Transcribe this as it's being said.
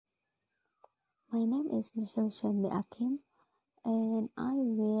My name is Michelle Shandi Akim, and I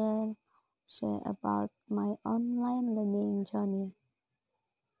will share about my online learning journey.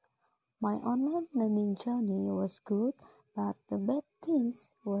 My online learning journey was good, but the bad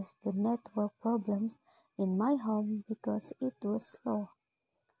things was the network problems in my home because it was slow.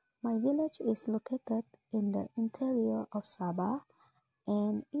 My village is located in the interior of Sabah,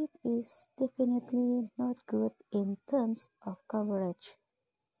 and it is definitely not good in terms of coverage.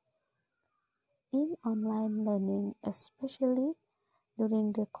 In online learning, especially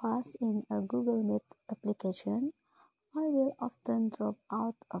during the class in a Google Meet application, I will often drop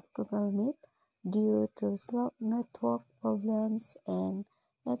out of Google Meet due to slow network problems, and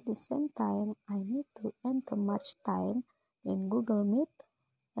at the same time I need to enter much time in Google Meet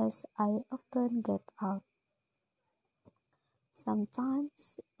as I often get out.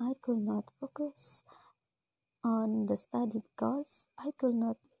 Sometimes I could not focus on the study because I could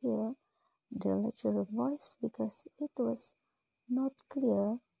not hear the lecturer voice because it was not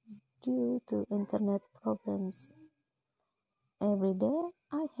clear due to internet problems. Every day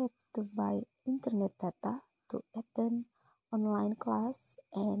I had to buy internet data to attend online class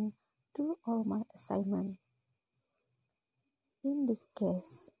and do all my assignment. In this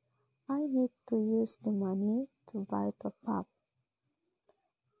case, I need to use the money to buy top up,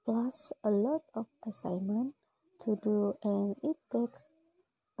 plus a lot of assignment to do, and it takes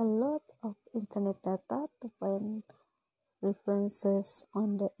a lot of internet data to find references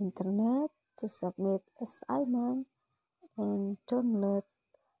on the internet, to submit assignment, and download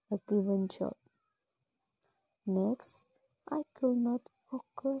a given job. Next, I could not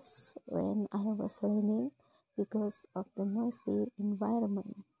focus when I was learning because of the noisy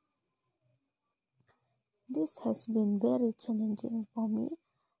environment. This has been very challenging for me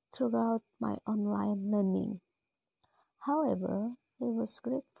throughout my online learning. However, I was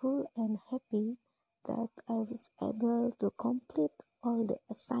grateful and happy that I was able to complete all the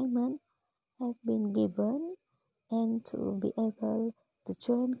assignments I've been given and to be able to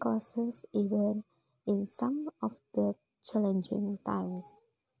join classes even in some of the challenging times.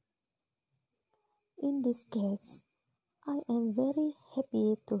 In this case, I am very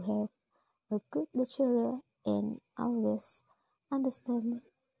happy to have a good lecturer and always understand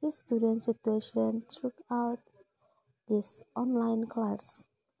his student situation throughout this online class.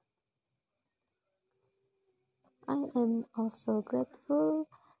 I am also grateful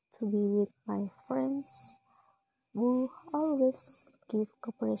to be with my friends who always give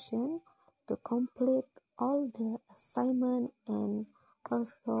cooperation to complete all the assignment and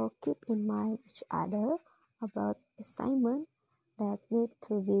also keep in mind each other about assignment that need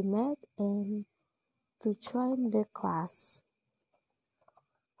to be made and to join the class.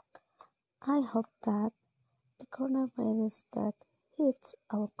 I hope that the coronavirus that hits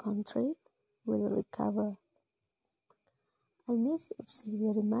our country will recover. I miss UPSI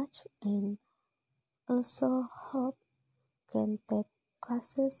very much and also hope can take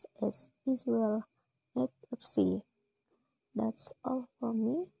classes as usual at UPSI. That's all from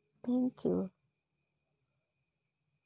me. Thank you.